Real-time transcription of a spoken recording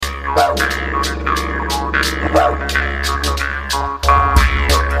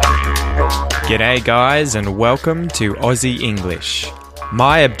G'day guys and welcome to Aussie English.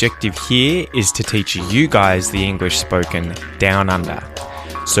 My objective here is to teach you guys the English spoken down under.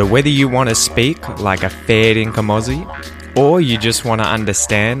 So whether you want to speak like a fair dinkum Aussie, or you just want to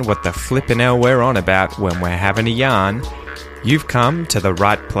understand what the flippin' hell we're on about when we're having a yarn, you've come to the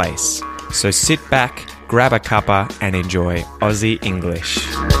right place. So sit back, grab a cuppa and enjoy Aussie English.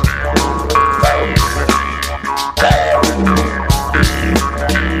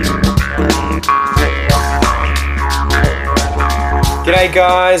 G'day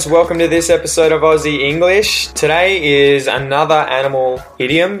guys, welcome to this episode of Aussie English. Today is another animal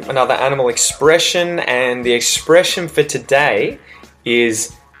idiom, another animal expression, and the expression for today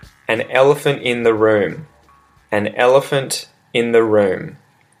is an elephant in the room. An elephant in the room.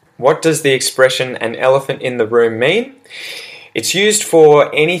 What does the expression an elephant in the room mean? It's used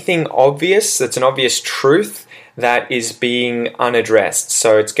for anything obvious, that's an obvious truth that is being unaddressed.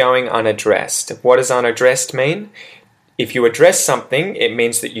 So it's going unaddressed. What does unaddressed mean? If you address something, it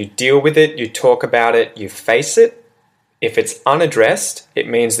means that you deal with it, you talk about it, you face it. If it's unaddressed, it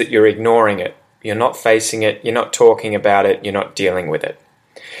means that you're ignoring it. You're not facing it, you're not talking about it, you're not dealing with it.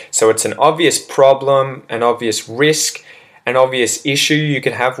 So it's an obvious problem, an obvious risk, an obvious issue you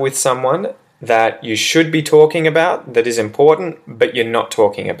could have with someone that you should be talking about, that is important, but you're not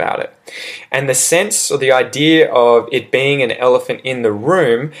talking about it. And the sense or the idea of it being an elephant in the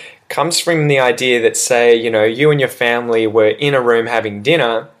room comes from the idea that, say, you and your family were in a room having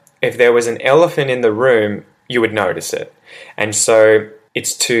dinner. If there was an elephant in the room, you would notice it. And so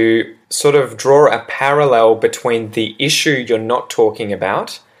it's to sort of draw a parallel between the issue you're not talking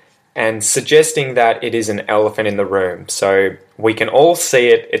about and suggesting that it is an elephant in the room. So we can all see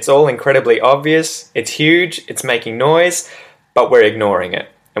it. It's all incredibly obvious. It's huge. It's making noise, but we're ignoring it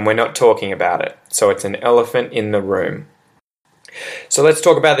and we're not talking about it. So it's an elephant in the room. So let's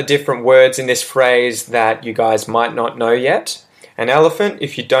talk about the different words in this phrase that you guys might not know yet. An elephant,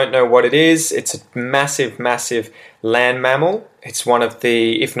 if you don't know what it is, it's a massive, massive land mammal. It's one of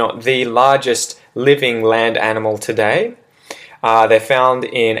the, if not the largest living land animal today. They're found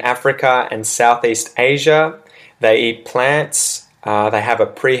in Africa and Southeast Asia. They eat plants. They have a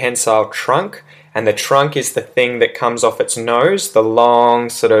prehensile trunk, and the trunk is the thing that comes off its nose, the long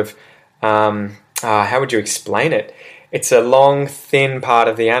sort of, how would you explain it? It's a long, thin part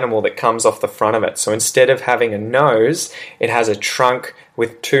of the animal that comes off the front of it. So instead of having a nose, it has a trunk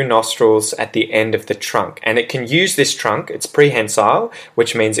with two nostrils at the end of the trunk. And it can use this trunk, it's prehensile,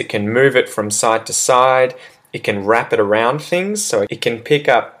 which means it can move it from side to side. It can wrap it around things, so it can pick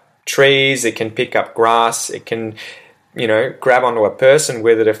up trees, it can pick up grass, it can, grab onto a person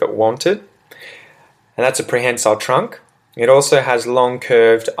with it if it wanted. And that's a prehensile trunk. It also has long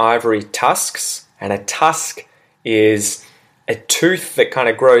curved ivory tusks, and a tusk is a tooth that kind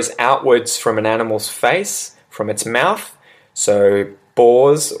of grows outwards from an animal's face, from its mouth. So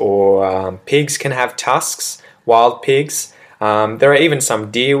boars or pigs can have tusks, wild pigs. There are even some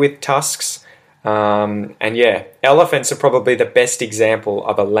deer with tusks. Elephants are probably the best example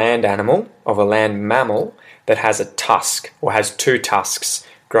of a land animal, of a land mammal that has a tusk or has two tusks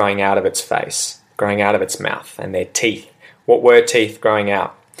growing out of its face, growing out of its mouth, and their teeth. What were teeth growing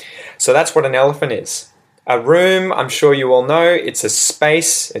out? So that's what an elephant is. A room, I'm sure you all know, it's a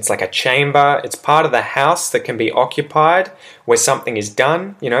space, it's like a chamber, it's part of the house that can be occupied where something is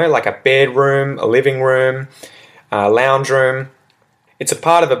done, like a bedroom, a living room, a lounge room. It's a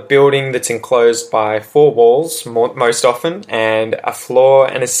part of a building that's enclosed by four walls, most often, and a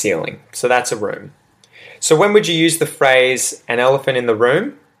floor and a ceiling. So that's a room. So when would you use the phrase, an elephant in the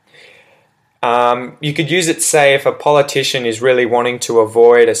room? You could use it, say, if a politician is really wanting to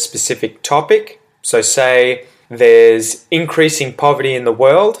avoid a specific topic. So say there's increasing poverty in the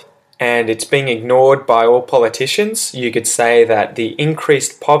world and it's being ignored by all politicians. You could say that the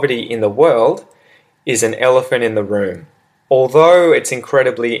increased poverty in the world is an elephant in the room. Although it's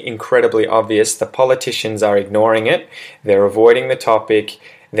incredibly, incredibly obvious, the politicians are ignoring it, they're avoiding the topic,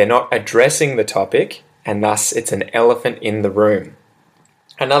 they're not addressing the topic, and thus it's an elephant in the room.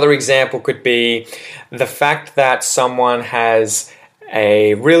 Another example could be the fact that someone has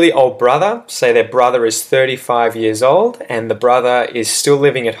a really old brother, say their brother is 35 years old and the brother is still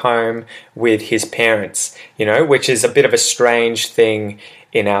living at home with his parents, which is a bit of a strange thing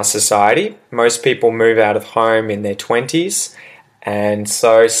in our society. Most people move out of home in their 20s. And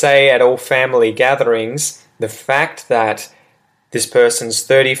so say at all family gatherings, the fact that this person's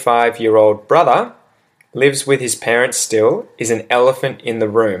 35-year-old brother lives with his parents still is an elephant in the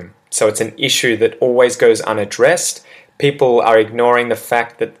room. So it's an issue that always goes unaddressed. People are ignoring the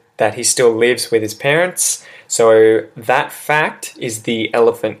fact that he still lives with his parents. So that fact is the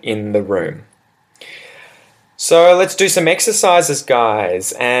elephant in the room. So let's do some exercises,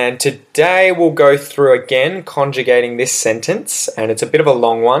 guys. And today we'll go through again conjugating this sentence. And it's a bit of a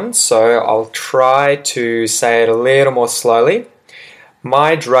long one, so I'll try to say it a little more slowly.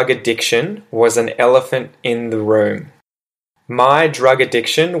 My drug addiction was an elephant in the room. My drug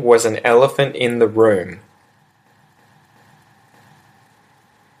addiction was an elephant in the room.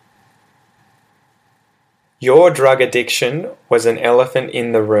 Your drug addiction was an elephant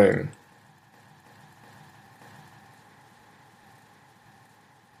in the room.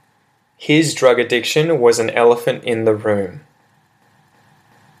 His drug addiction was an elephant in the room.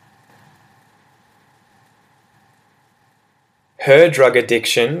 Her drug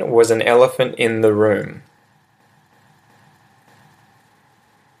addiction was an elephant in the room.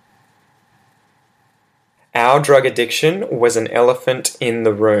 Our drug addiction was an elephant in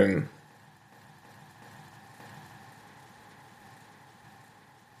the room.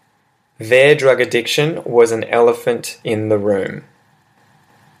 Their drug addiction was an elephant in the room.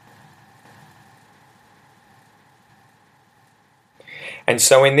 And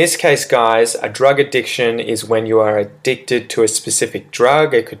so in this case, guys, a drug addiction is when you are addicted to a specific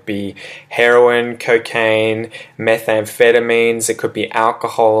drug. It could be heroin, cocaine, methamphetamines. It could be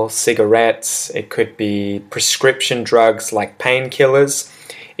alcohol, cigarettes. It could be prescription drugs like painkillers.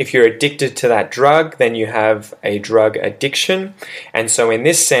 If you're addicted to that drug, then you have a drug addiction. And so in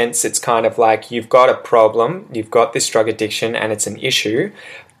this sense, it's kind of like you've got a problem, you've got this drug addiction and it's an issue,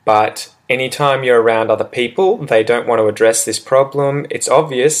 but anytime you're around other people, they don't want to address this problem. It's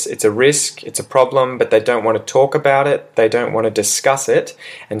obvious, it's a risk, it's a problem, but they don't want to talk about it, they don't want to discuss it.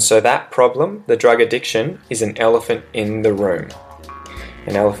 And so that problem, the drug addiction, is an elephant in the room.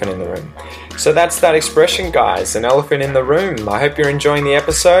 An elephant in the room. So that's that expression, guys, an elephant in the room. I hope you're enjoying the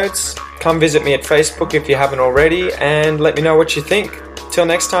episodes. Come visit me at Facebook if you haven't already, and let me know what you think. Till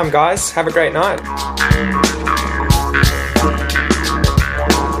next time, guys, have a great night.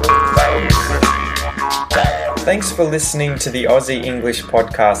 Thanks for listening to the Aussie English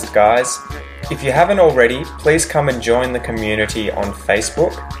podcast, guys. If you haven't already, please come and join the community on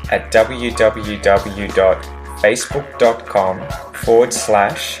Facebook at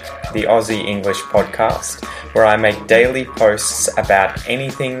www.facebook.com/the Aussie English podcast, where I make daily posts about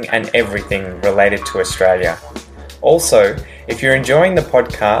anything and everything related to Australia. Also, if you're enjoying the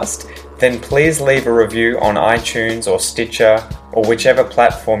podcast, then please leave a review on iTunes or Stitcher or whichever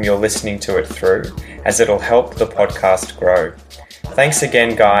platform you're listening to it through, as it'll help the podcast grow. Thanks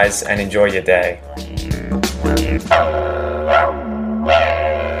again, guys, and enjoy your day.